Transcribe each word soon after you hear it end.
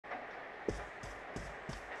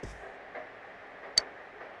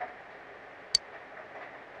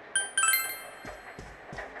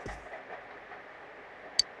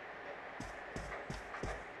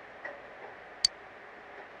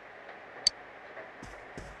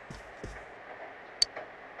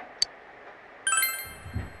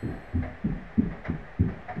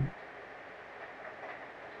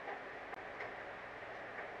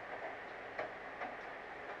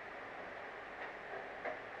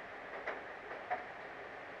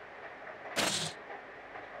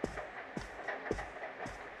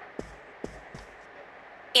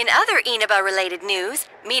In other Inaba-related news,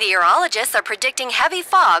 meteorologists are predicting heavy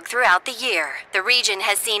fog throughout the year. The region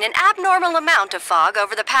has seen an abnormal amount of fog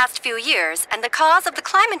over the past few years, and the cause of the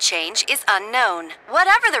climate change is unknown.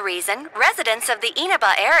 Whatever the reason, residents of the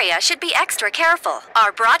Inaba area should be extra careful.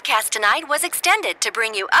 Our broadcast tonight was extended to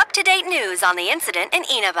bring you up-to-date news on the incident in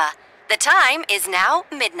Inaba. The time is now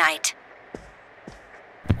midnight.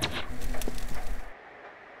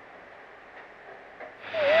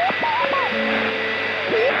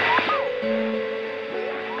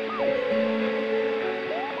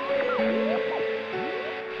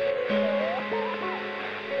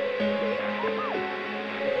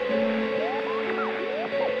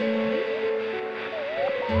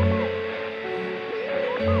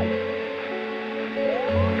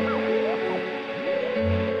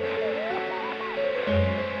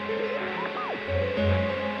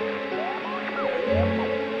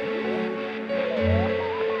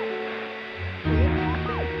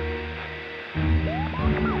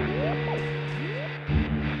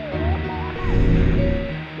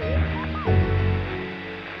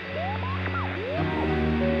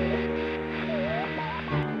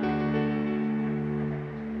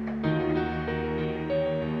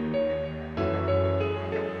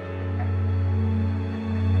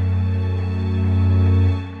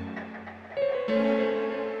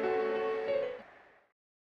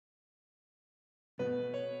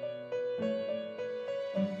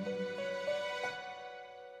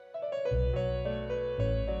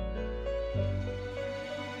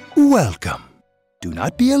 Welcome. Do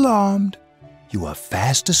not be alarmed. You are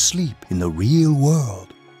fast asleep in the real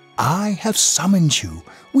world. I have summoned you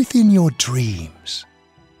within your dreams.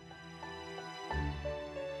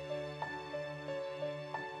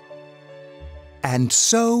 And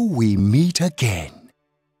so we meet again.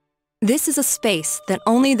 This is a space that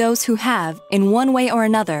only those who have, in one way or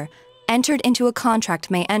another, entered into a contract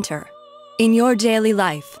may enter. In your daily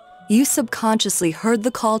life, you subconsciously heard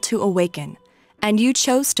the call to awaken, and you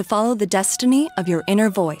chose to follow the destiny of your inner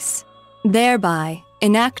voice, thereby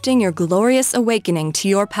enacting your glorious awakening to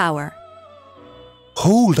your power.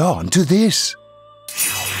 Hold on to this.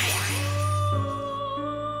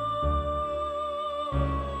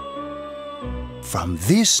 From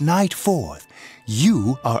this night forth,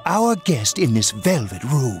 you are our guest in this velvet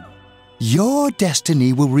room. Your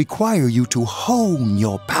destiny will require you to hone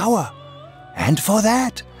your power, and for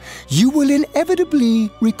that, you will inevitably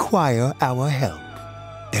require our help.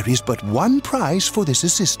 There is but one price for this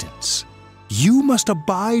assistance. You must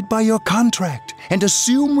abide by your contract and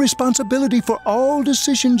assume responsibility for all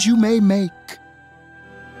decisions you may make.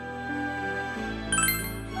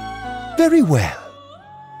 Very well.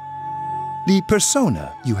 The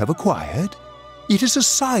persona you have acquired, it is a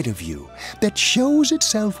side of you that shows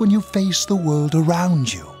itself when you face the world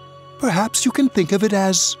around you. Perhaps you can think of it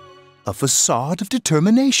as a facade of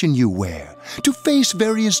determination you wear to face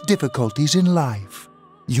various difficulties in life.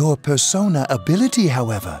 Your persona ability,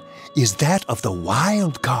 however, is that of the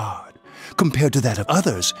wild card. Compared to that of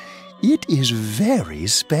others, it is very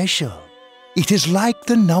special. It is like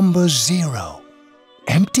the number 0,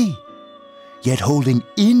 empty, yet holding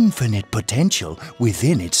infinite potential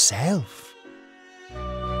within itself.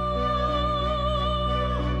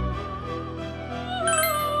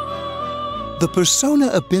 The persona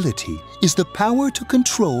ability is the power to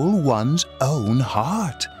control one's own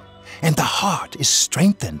heart, and the heart is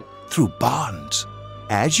strengthened through bonds.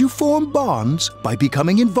 As you form bonds by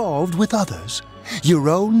becoming involved with others, your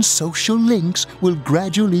own social links will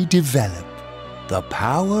gradually develop. The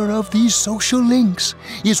power of these social links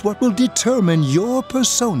is what will determine your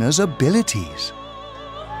persona's abilities.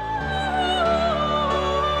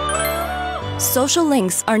 Social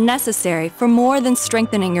links are necessary for more than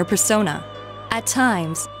strengthening your persona. At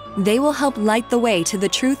times, they will help light the way to the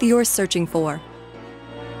truth you're searching for.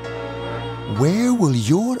 Where will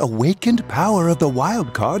your awakened power of the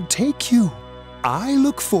wild card take you? I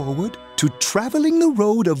look forward to traveling the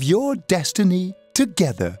road of your destiny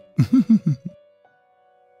together.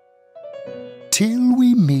 Till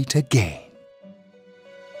we meet again.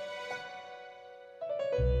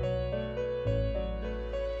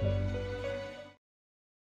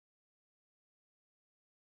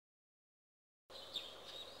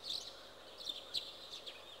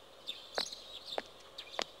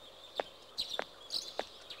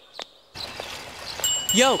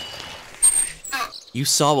 Yo! You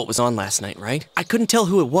saw what was on last night, right? I couldn't tell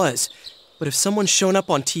who it was, but if someone's shown up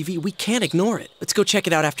on TV, we can't ignore it. Let's go check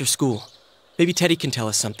it out after school. Maybe Teddy can tell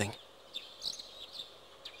us something.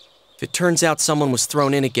 If it turns out someone was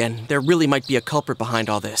thrown in again, there really might be a culprit behind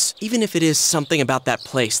all this. Even if it is something about that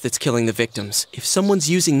place that's killing the victims. If someone's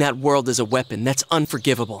using that world as a weapon, that's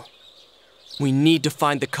unforgivable. We need to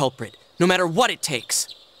find the culprit, no matter what it takes.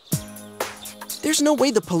 There's no way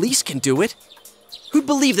the police can do it. Who'd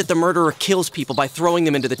believe that the murderer kills people by throwing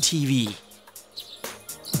them into the TV?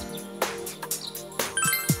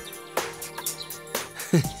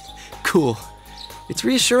 Cool. It's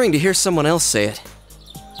reassuring to hear someone else say it.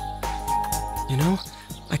 You know,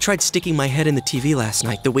 I tried sticking my head in the TV last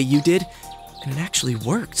night the way you did, and it actually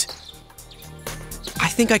worked. I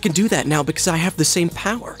think I can do that now because I have the same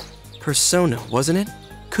power. Persona, wasn't it?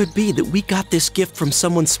 Could be that we got this gift from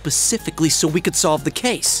someone specifically so we could solve the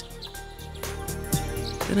case.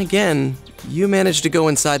 Then again, you managed to go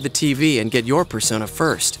inside the TV and get your persona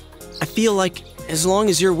first. I feel like, as long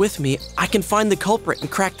as you're with me, I can find the culprit and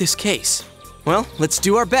crack this case. Well, let's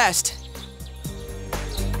do our best.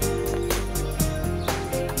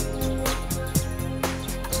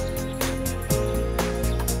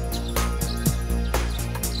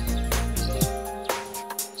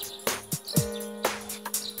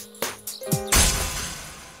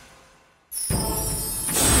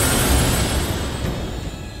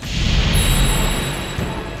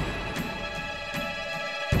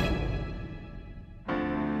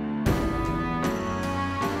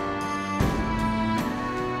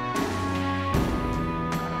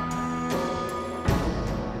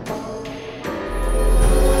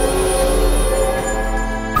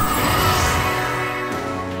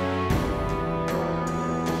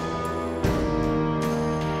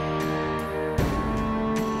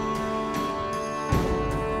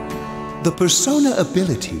 The persona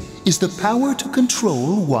ability is the power to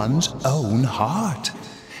control one's own heart.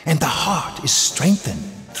 And the heart is strengthened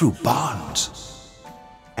through bonds.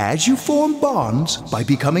 As you form bonds by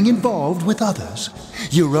becoming involved with others,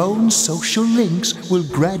 your own social links will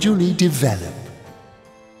gradually develop.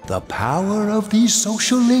 The power of these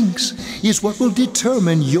social links is what will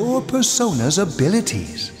determine your persona's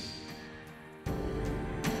abilities.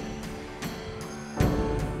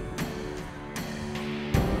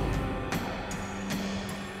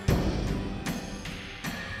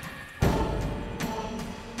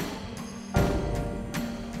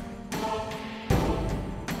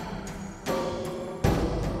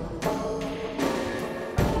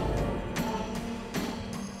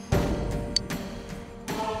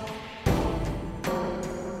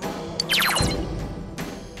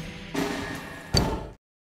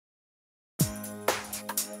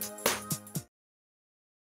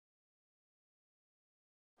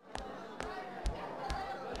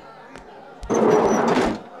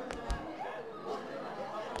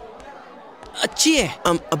 Chie,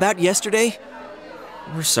 about yesterday?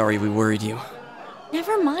 We're sorry we worried you.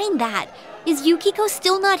 Never mind that. Is Yukiko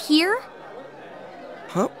still not here?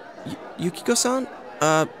 Huh? Yukiko-san?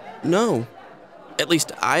 No. At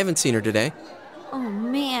least I haven't seen her today. Oh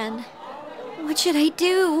man. What should I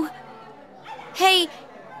do? Hey,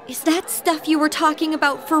 is that stuff you were talking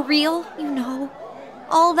about for real? You know,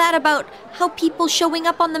 all that about how people showing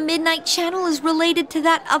up on the Midnight Channel is related to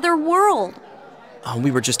that other world. Oh,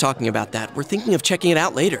 we were just talking about that. We're thinking of checking it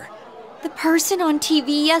out later. The person on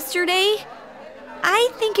TV yesterday?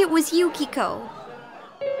 I think it was Yukiko.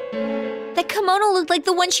 That kimono looked like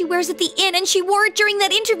the one she wears at the inn, and she wore it during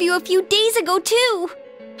that interview a few days ago, too.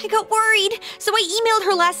 I got worried, so I emailed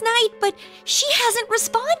her last night, but she hasn't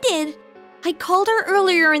responded. I called her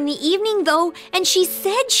earlier in the evening, though, and she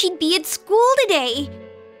said she'd be at school today.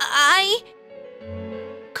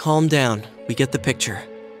 Calm down. We get the picture.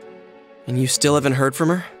 And you still haven't heard from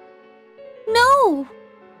her? No.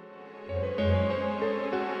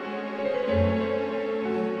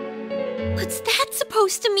 What's that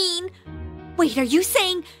supposed to mean? Wait, are you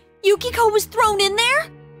saying Yukiko was thrown in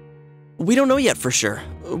there? We don't know yet for sure.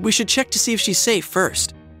 We should check to see if she's safe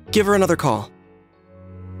first. Give her another call.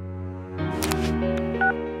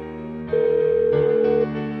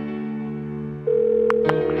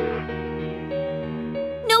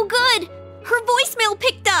 No good. Her voicemail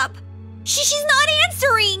picked up. She's not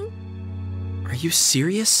answering! Are you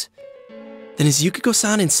serious? Then is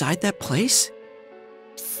Yukiko-san inside that place?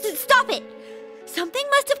 Stop it! Something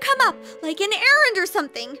must have come up, like an errand or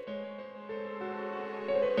something.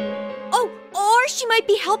 Oh, or she might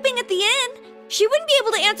be helping at the inn. She wouldn't be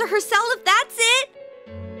able to answer herself if that's it.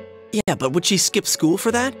 Yeah, but would she skip school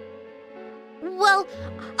for that? Well,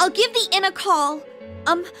 I'll give the inn a call.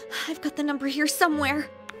 I've got the number here somewhere.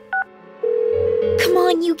 Come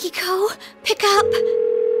on, Yukiko. Pick up.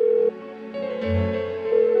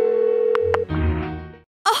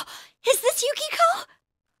 Oh, is this Yukiko?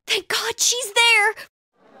 Thank God she's there.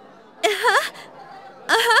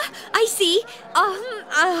 see.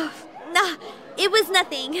 Nah, it was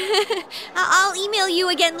nothing. I'll email you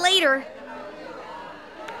again later.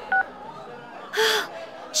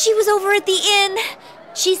 She was over at the inn.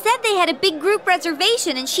 She said they had a big group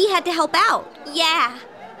reservation and she had to help out. Yeah.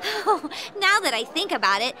 Now that I think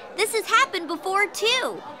about it, this has happened before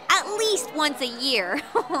too. At least once a year.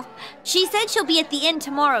 She said she'll be at the inn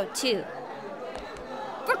tomorrow too.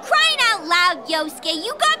 For crying out loud, Yosuke,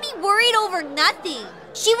 you got me worried over nothing.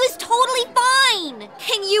 She was totally fine.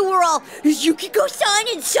 And you were all, is Yukiko-san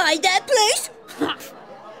inside that place?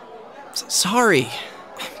 Sorry,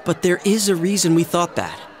 but there is a reason we thought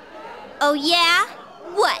that. Oh yeah?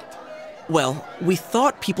 What? Well, we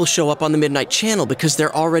thought people show up on the Midnight Channel because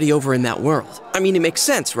they're already over in that world. I mean, it makes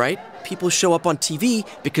sense, right? People show up on TV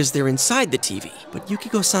because they're inside the TV. But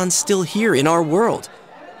Yukiko-san's still here in our world.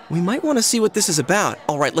 We might want to see what this is about.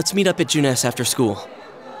 All right, let's meet up at Junes after school.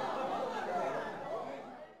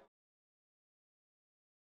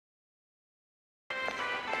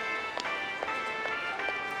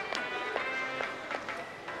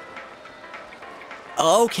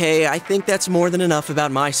 Okay, I think that's more than enough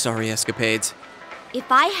about my sorry escapades.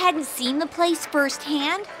 If I hadn't seen the place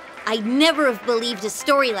firsthand, I'd never have believed a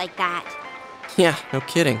story like that. Yeah, no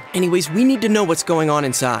kidding. Anyways, we need to know what's going on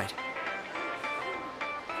inside.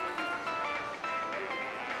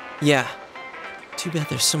 Yeah. Too bad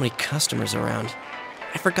there's so many customers around.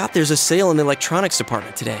 I forgot there's a sale in the electronics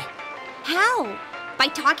department today. How? By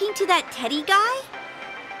talking to that Teddy guy?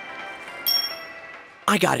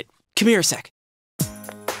 I got it. Come here a sec.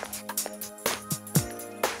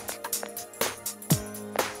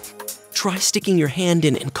 Try sticking your hand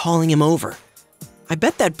in and calling him over. I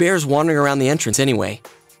bet that bear's wandering around the entrance anyway.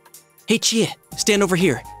 Hey, Chie, stand over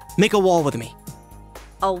here. Make a wall with me.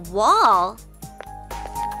 A wall?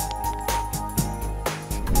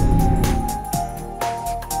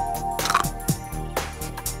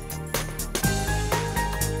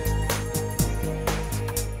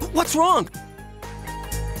 What's wrong?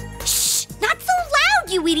 Shh! Not so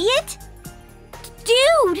loud, you idiot!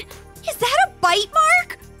 Dude, is that a bite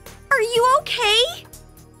mark? Are you okay?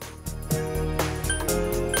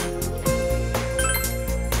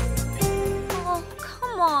 Oh,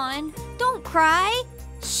 come on. Don't cry.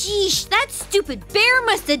 Sheesh, that stupid bear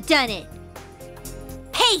must have done it.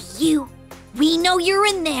 Hey, you! We know you're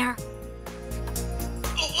in there.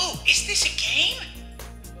 Oh, is this a game?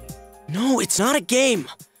 No, it's not a game.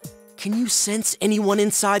 Can you sense anyone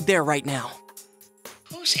inside there right now?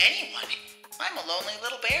 Who's anyone? I'm a lonely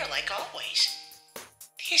little bear like always.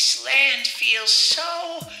 This land feels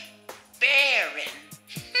so barren.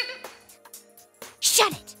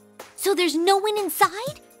 Shut it! So there's no one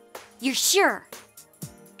inside? You're sure?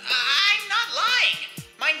 I'm not lying.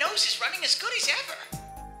 My nose is running as good as ever.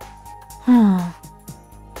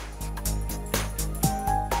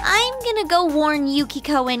 I'm gonna go warn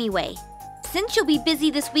Yukiko anyway. Since she'll be busy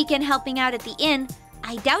this weekend helping out at the inn,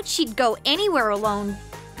 I doubt she'd go anywhere alone,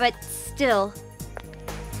 but still.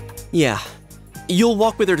 Yeah. You'll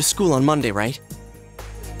walk with her to school on Monday, right?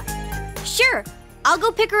 Sure, I'll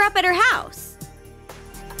go pick her up at her house.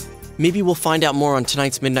 Maybe we'll find out more on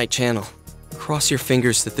tonight's Midnight Channel. Cross your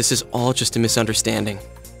fingers that this is all just a misunderstanding.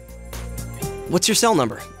 What's your cell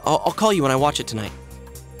number? I'll call you when I watch it tonight.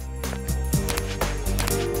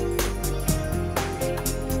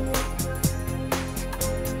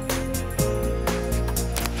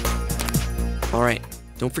 All right,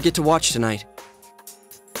 don't forget to watch tonight.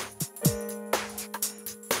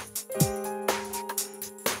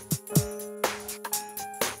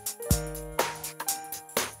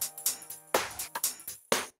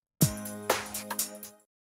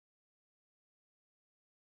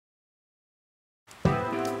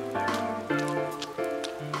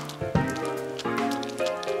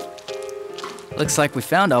 Looks like we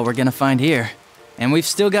found all we're gonna find here. And we've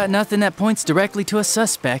still got nothing that points directly to a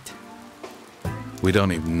suspect. We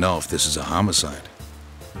don't even know if this is a homicide.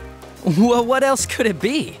 Well, what else could it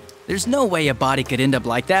be? There's no way a body could end up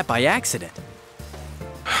like that by accident.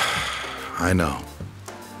 I know.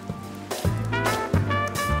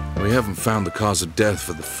 We haven't found the cause of death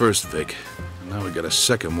for the first Vic, and now we got a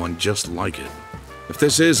second one just like it. If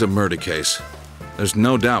this is a murder case, there's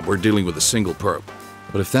no doubt we're dealing with a single perp.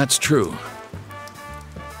 But if that's true,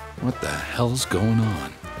 what the hell's going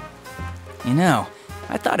on? You know,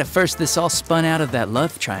 I thought at first this all spun out of that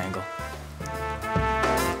love triangle.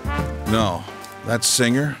 No, that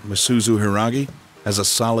singer, Misuzu Hiragi, has a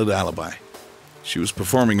solid alibi. She was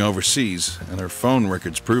performing overseas, and her phone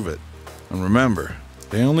records prove it. And remember,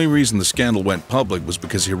 the only reason the scandal went public was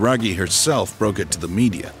because Hiragi herself broke it to the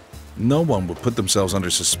media. No one would put themselves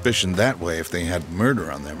under suspicion that way if they had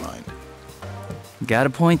murder on their mind. Got a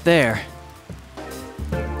point there.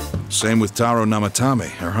 Same with Taro Namatame,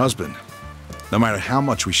 her husband. No matter how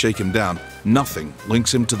much we shake him down, nothing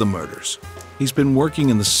links him to the murders. He's been working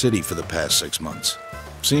in the city for the past 6 months.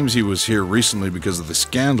 Seems he was here recently because of the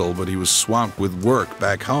scandal, but he was swamped with work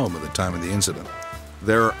back home at the time of the incident.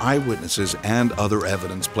 There are eyewitnesses and other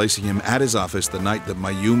evidence placing him at his office the night that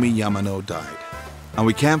Mayumi Yamano died. And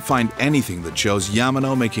we can't find anything that shows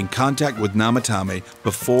Yamano making contact with Namatame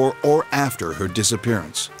before or after her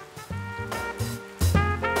disappearance.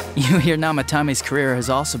 You hear Namatame's career has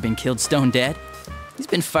also been killed stone dead? He's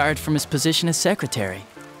been fired from his position as secretary.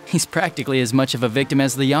 He's practically as much of a victim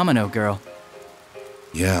as the Yamano girl.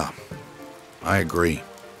 Yeah, I agree.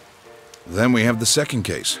 Then we have the second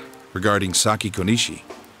case, regarding Saki Konishi.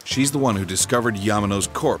 She's the one who discovered Yamano's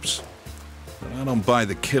corpse. But I don't buy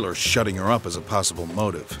the killer shutting her up as a possible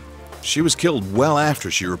motive. She was killed well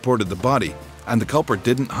after she reported the body, and the culprit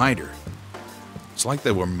didn't hide her. It's like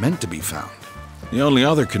they were meant to be found. The only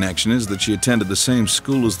other connection is that she attended the same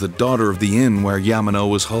school as the daughter of the inn where Yamano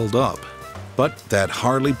was holed up. But that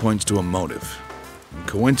hardly points to a motive.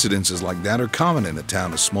 Coincidences like that are common in a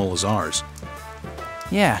town as small as ours.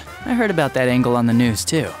 Yeah, I heard about that angle on the news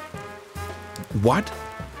too. What?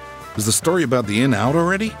 Is the story about the inn out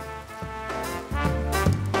already?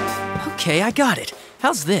 Okay, I got it.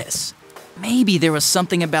 How's this? Maybe there was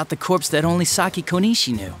something about the corpse that only Saki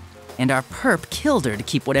Konishi knew, and our perp killed her to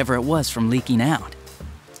keep whatever it was from leaking out.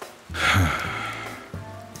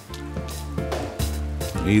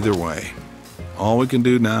 Either way, all we can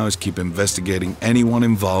do now is keep investigating anyone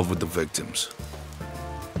involved with the victims.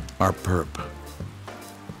 Our perp.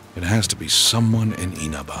 It has to be someone in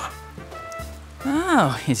Inaba.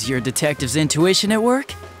 Oh, is your detective's intuition at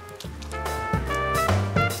work?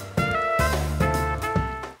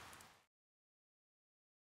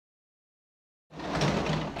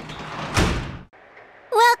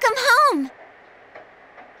 Welcome home!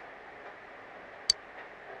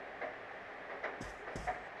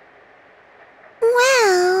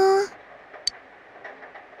 Well...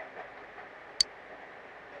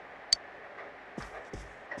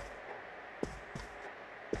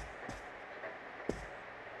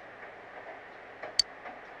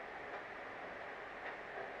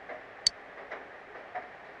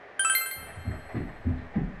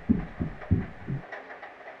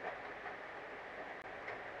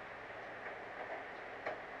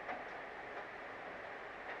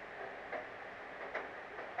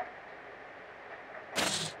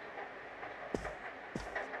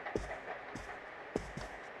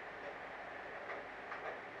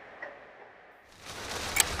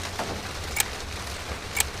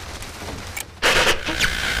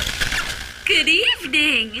 Good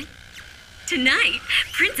evening! Tonight,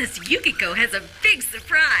 Princess Yukiko has a big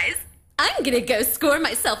surprise. I'm gonna go score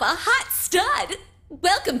myself a hot stud.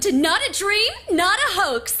 Welcome to Not a Dream, Not a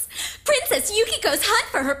Hoax. Princess Yukiko's hunt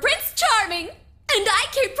for her Prince Charming. And I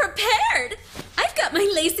came prepared. I've got my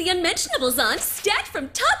lacy unmentionables on, stacked from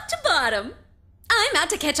top to bottom. I'm out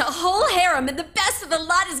to catch a whole harem, and the best of the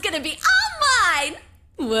lot is gonna be all mine.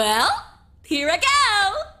 Well, here I go.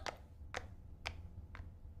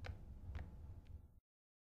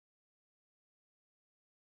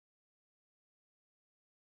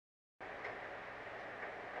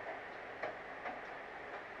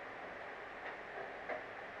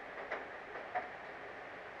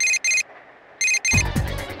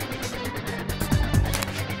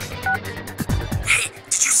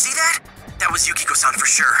 That was Yukiko-san for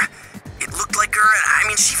sure. It looked like her, and I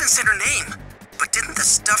mean, she even said her name. But didn't the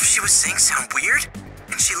stuff she was saying sound weird?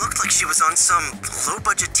 And she looked like she was on some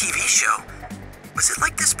low-budget TV show. Was it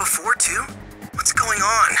like this before, too? What's going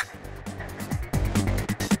on?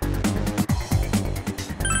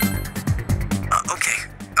 Okay.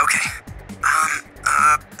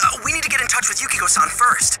 We need to get in touch with Yukiko-san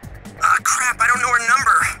first. Crap, I don't know her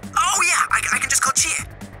number. Oh yeah, I can just call Chie.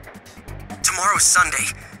 Tomorrow's Sunday.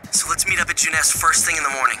 So let's meet up at Junes first thing in the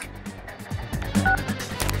morning.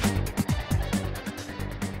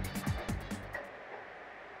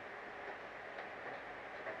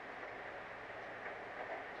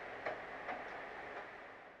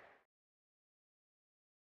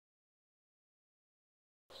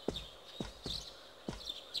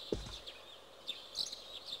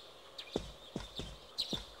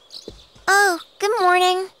 Oh, good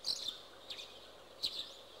morning.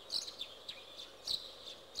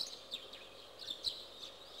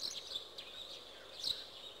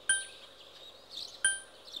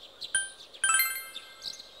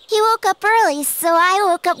 He woke up early, so I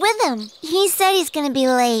woke up with him. He said he's gonna be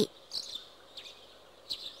late.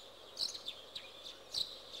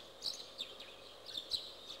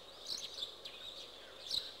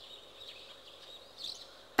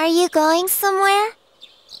 Are you going somewhere?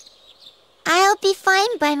 I'll be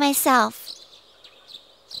fine by myself.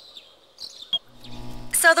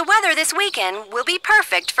 So the weather this weekend will be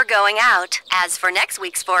perfect for going out. As for next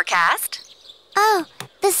week's forecast... Oh,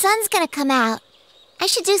 the sun's gonna come out. I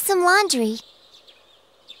should do some laundry.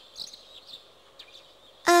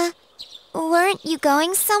 Weren't you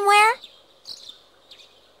going somewhere?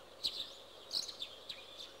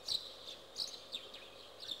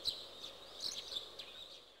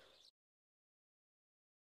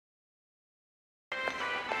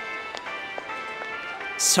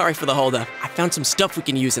 Sorry for the holdup. I found some stuff we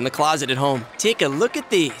can use in the closet at home. Take a look at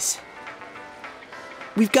these.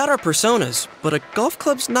 We've got our personas, but a golf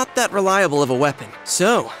club's not that reliable of a weapon.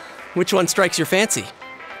 So, which one strikes your fancy?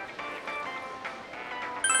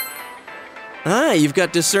 Ah, you've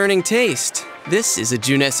got discerning taste. This is a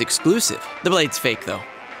Juness exclusive. The blade's fake, though.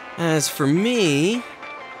 As for me...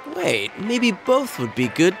 Wait, maybe both would be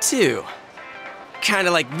good, too.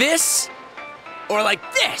 Kinda like this? Or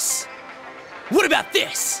like this? What about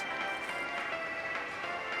this?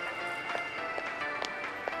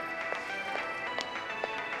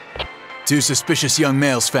 Two suspicious young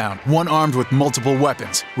males found, one armed with multiple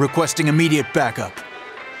weapons, requesting immediate backup.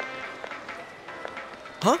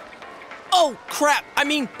 Huh? Oh, crap! I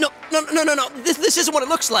mean, no. This isn't what it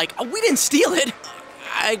looks like. We didn't steal it.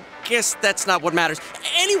 I guess that's not what matters.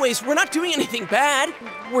 Anyways, we're not doing anything bad.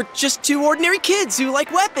 We're just two ordinary kids who like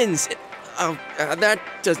weapons. That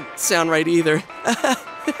doesn't sound right either.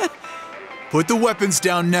 Put the weapons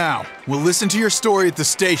down now. We'll listen to your story at the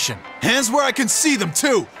station. Hands where I can see them,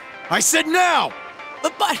 too! I said now!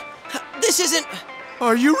 But this isn't...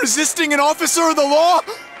 Are you resisting an officer of the law?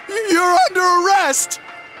 You're under arrest!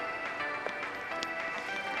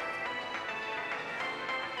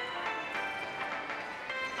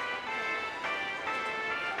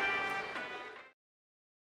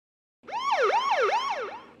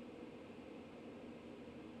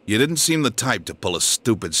 You didn't seem the type to pull a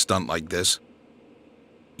stupid stunt like this.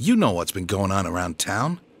 You know what's been going on around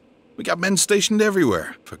town. We got men stationed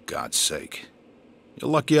everywhere, for God's sake. You're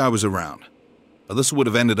lucky I was around, or this would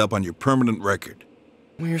have ended up on your permanent record.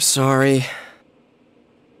 We're sorry.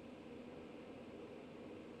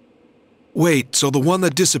 Wait, so the one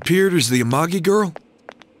that disappeared is the Amagi girl?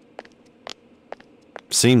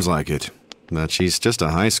 Seems like it. That she's just a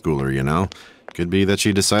high schooler, you know. Could be that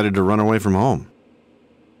she decided to run away from home.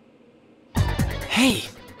 Hey,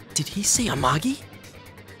 did he say Amagi?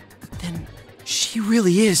 Then she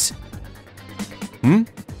really is.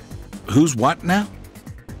 Who's what now?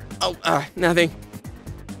 Oh, nothing.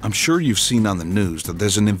 I'm sure you've seen on the news that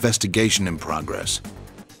there's an investigation in progress.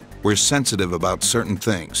 We're sensitive about certain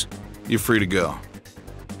things. You're free to go.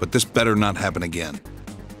 But this better not happen again.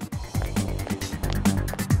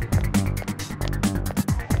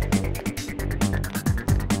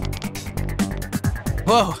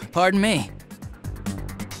 Whoa, pardon me.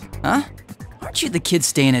 Huh? Aren't you the kid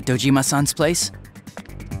staying at Dojima-san's place?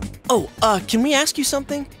 Oh, can we ask you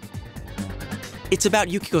something? It's about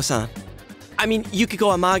Yukiko-san. I mean,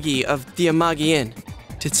 Yukiko Amagi of the Amagi Inn.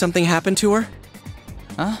 Did something happen to her?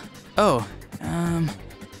 Huh? Oh, am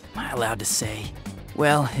I allowed to say?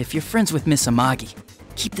 Well, if you're friends with Miss Amagi,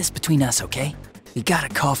 keep this between us, okay? We got a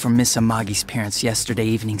call from Miss Amagi's parents yesterday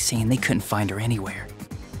evening saying they couldn't find her anywhere.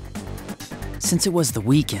 Since it was the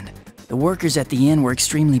weekend, the workers at the inn were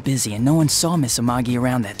extremely busy and no one saw Miss Amagi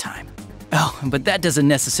around that time. Oh, but that doesn't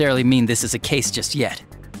necessarily mean this is a case just yet.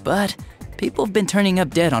 But people have been turning up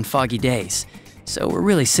dead on foggy days, so we're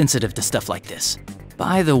really sensitive to stuff like this.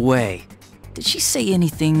 By the way, did she say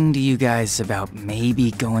anything to you guys about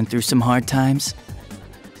maybe going through some hard times?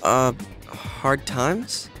 Hard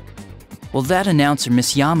times? Well, that announcer,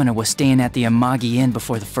 Miss Yamano, was staying at the Amagi Inn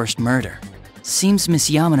before the first murder. Seems Miss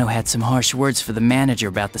Yamano had some harsh words for the manager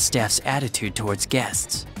about the staff's attitude towards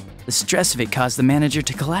guests. The stress of it caused the manager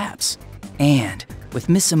to collapse. And, with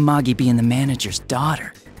Miss Amagi being the manager's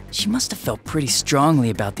daughter, she must have felt pretty strongly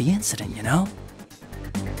about the incident, you know?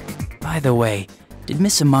 By the way, did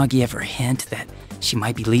Miss Amagi ever hint that she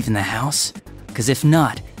might be leaving the house? Because if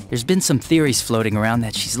not, there's been some theories floating around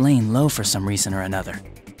that she's laying low for some reason or another.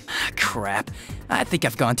 Crap, I think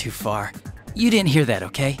I've gone too far. You didn't hear that,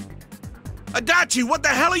 okay? Adachi, what the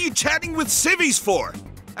hell are you chatting with civvies for?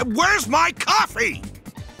 And where's my coffee?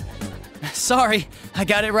 Sorry, I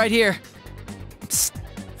got it right here. Psst,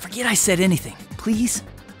 forget I said anything, please.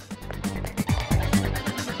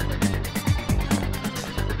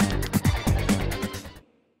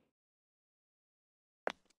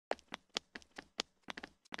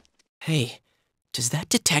 Hey, does that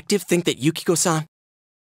detective think that Yukiko-san...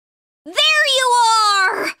 There you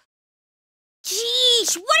are! Gee,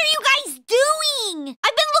 Sheesh, what are you guys doing?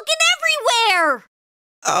 I've been looking everywhere!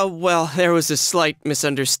 Well, there was a slight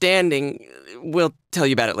misunderstanding. We'll tell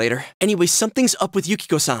you about it later. Anyway, something's up with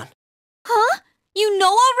Yukiko-san. Huh? You know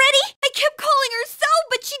already? I kept calling her so,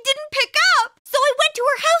 but she didn't pick up. So I went to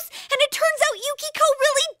her house, and it turns out Yukiko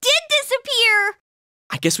really did disappear.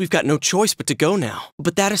 I guess we've got no choice but to go now.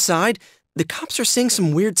 But that aside, the cops are saying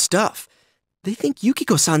some weird stuff. They think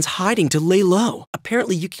Yukiko-san's hiding to lay low.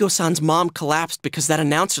 Apparently, Yukiko-san's mom collapsed because that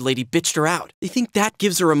announcer lady bitched her out. They think that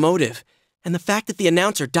gives her a motive. And the fact that the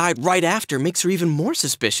announcer died right after makes her even more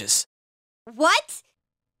suspicious. What?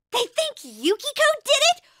 They think Yukiko did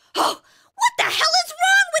it? Oh, what the hell is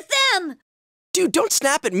wrong with them? Dude, don't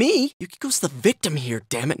snap at me. Yukiko's the victim here,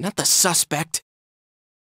 damn it, not the suspect.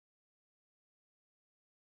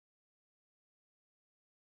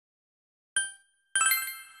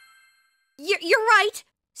 You're right.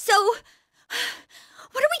 So,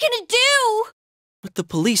 what are we gonna do? With the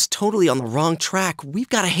police totally on the wrong track, we've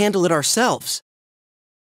got to handle it ourselves.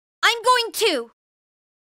 I'm going to.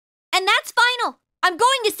 And that's final. I'm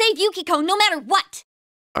going to save Yukiko no matter what.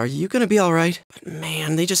 Are you gonna be alright? But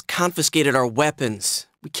man, they just confiscated our weapons.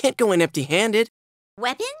 We can't go in empty-handed.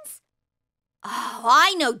 Weapons? Oh,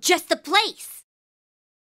 I know just the place.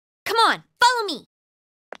 Come on, follow me.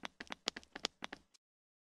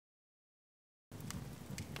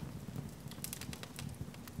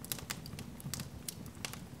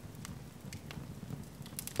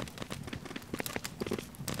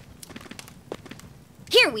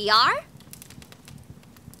 Here we are.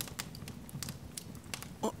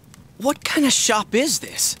 What kind of shop is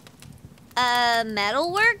this?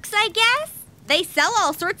 Metalworks, I guess? They sell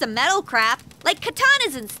all sorts of metal crap, like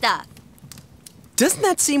katanas and stuff. Doesn't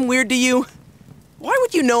that seem weird to you? Why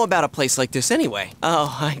would you know about a place like this anyway?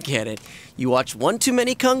 Oh, I get it. You watch one too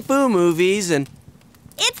many kung fu movies and...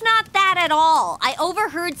 It's not that at all. I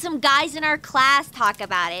overheard some guys in our class talk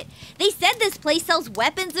about it. They said this place sells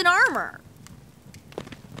weapons and armor.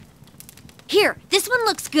 Here, this one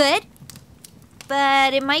looks good,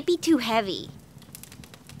 but it might be too heavy.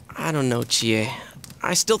 I don't know, Chie.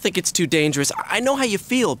 I still think it's too dangerous. I know how you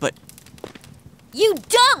feel, but... You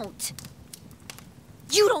don't!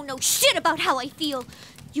 You don't know shit about how I feel.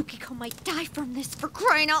 Yukiko might die from this, for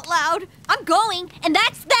crying out loud. I'm going, and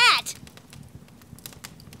that's that!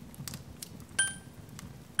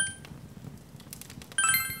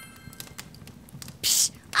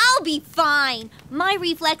 Psh, I'll be fine. My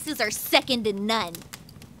reflexes are second to none.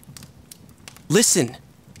 Listen,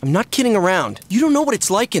 I'm not kidding around. You don't know what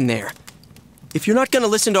it's like in there. If you're not gonna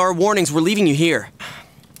listen to our warnings, we're leaving you here.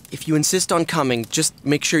 If you insist on coming, just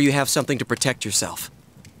make sure you have something to protect yourself.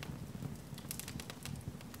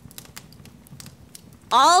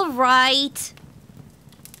 All right.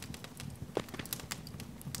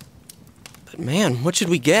 But man, what should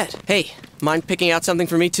we get? Hey, mind picking out something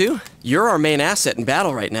for me too? You're our main asset in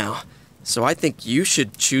battle right now, so I think you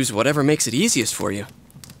should choose whatever makes it easiest for you.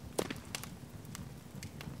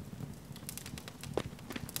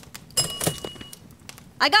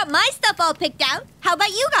 I got my stuff all picked out. How about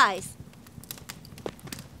you guys?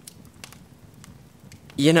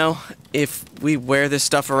 You know, if we wear this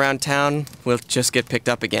stuff around town, we'll just get picked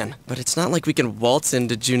up again. But it's not like we can waltz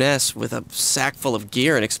into Juness with a sack full of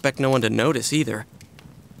gear and expect no one to notice either.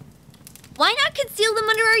 Why not conceal them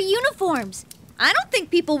under our uniforms? I don't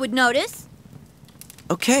think people would notice.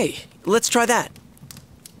 Okay, let's try that.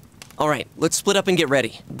 Alright, let's split up and get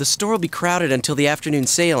ready. The store will be crowded until the afternoon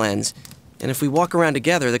sale ends, and if we walk around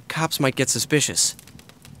together, the cops might get suspicious.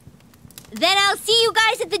 Then I'll see you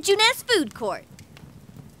guys at the Juness food court.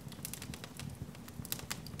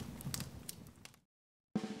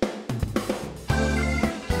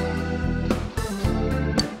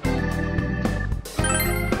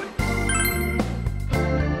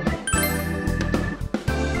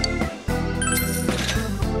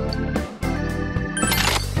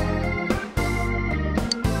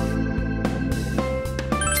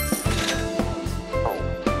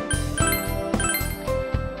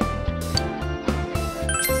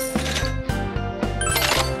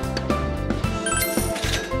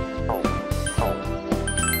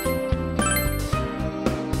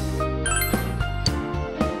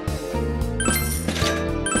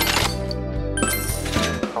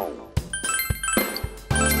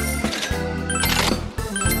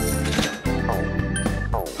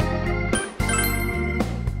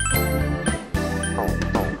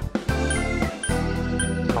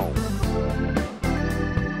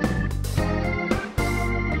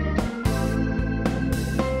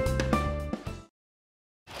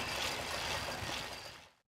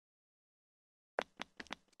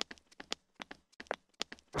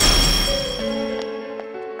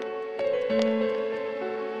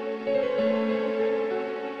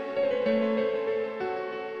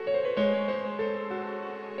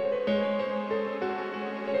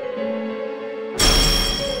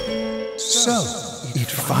 So, it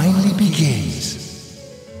finally begins.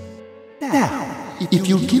 Now, if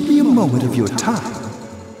you'll give me a moment of your time.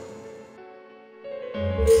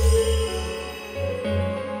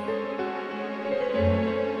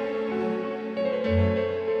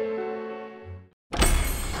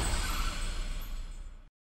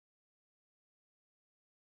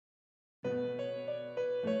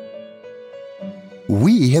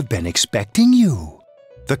 We have been expecting you.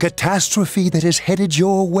 The catastrophe that is headed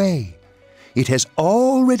your way. It has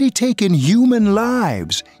already taken human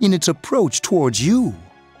lives in its approach towards you.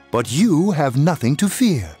 But you have nothing to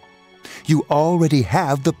fear. You already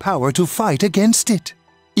have the power to fight against it.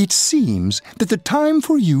 It seems that the time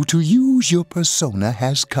for you to use your persona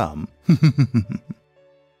has come.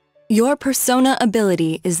 Your persona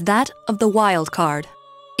ability is that of the wild card.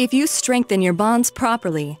 If you strengthen your bonds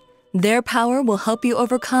properly, their power will help you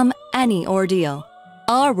overcome any ordeal.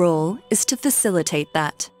 Our role is to facilitate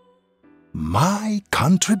that. My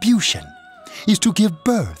contribution is to give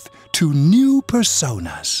birth to new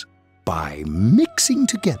personas. By mixing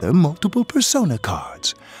together multiple persona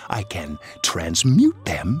cards, I can transmute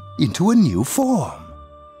them into a new form.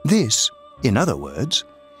 This, in other words,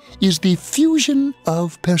 is the fusion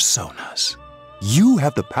of personas. You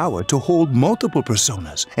have the power to hold multiple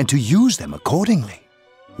personas and to use them accordingly.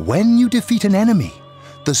 When you defeat an enemy,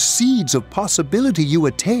 the seeds of possibility you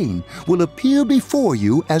attain will appear before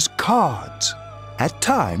you as cards. At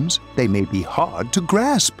times, they may be hard to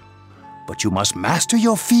grasp, but you must master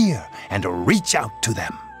your fear and reach out to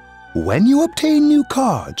them. When you obtain new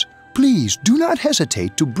cards, please do not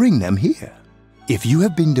hesitate to bring them here. If you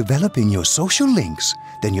have been developing your social links,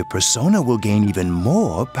 then your persona will gain even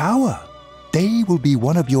more power. They will be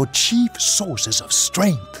one of your chief sources of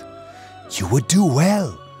strength. You would do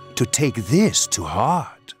well to take this to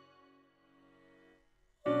heart.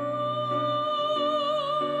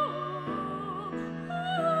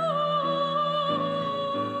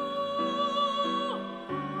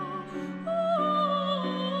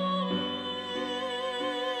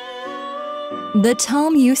 The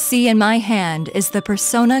tome you see in my hand is the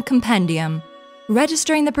Persona Compendium.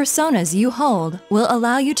 Registering the personas you hold will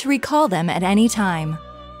allow you to recall them at any time.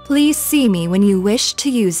 Please see me when you wish to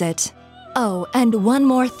use it. Oh, and one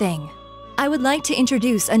more thing. I would like to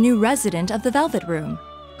introduce a new resident of the Velvet Room,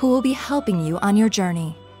 who will be helping you on your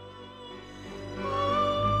journey.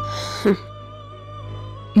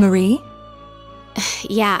 Marie?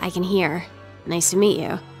 Yeah, I can hear. Nice to meet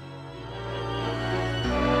you.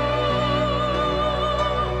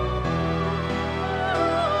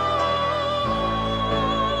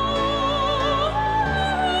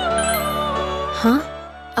 Huh?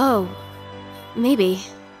 Oh, maybe.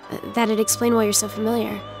 That'd explain why you're so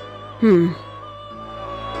familiar.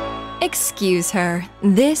 Excuse her.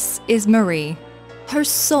 This is Marie. Her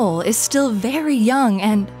soul is still very young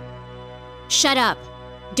and... Shut up!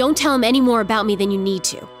 Don't tell him any more about me than you need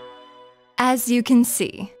to. As you can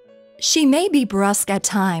see, she may be brusque at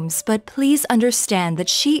times, but please understand that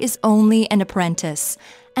she is only an apprentice,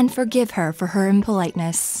 and forgive her for her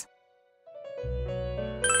impoliteness.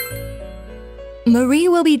 Marie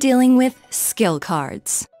will be dealing with skill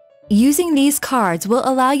cards. Using these cards will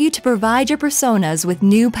allow you to provide your personas with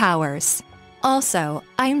new powers. Also,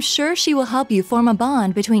 I am sure she will help you form a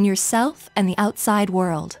bond between yourself and the outside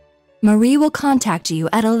world. Marie will contact you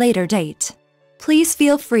at a later date. Please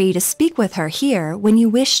feel free to speak with her here when you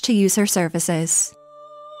wish to use her services.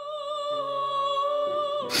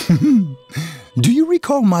 Do you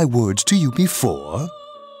recall my words to you before?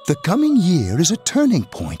 The coming year is a turning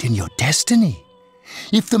point in your destiny.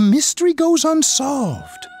 If the mystery goes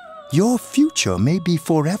unsolved, your future may be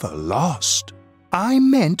forever lost. I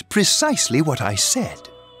meant precisely what I said.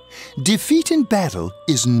 Defeat in battle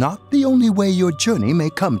is not the only way your journey may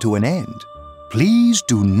come to an end. Please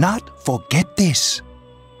do not forget this.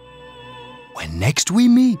 When next we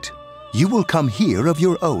meet, you will come here of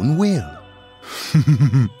your own will.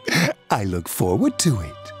 I look forward to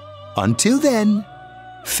it. Until then,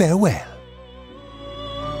 farewell.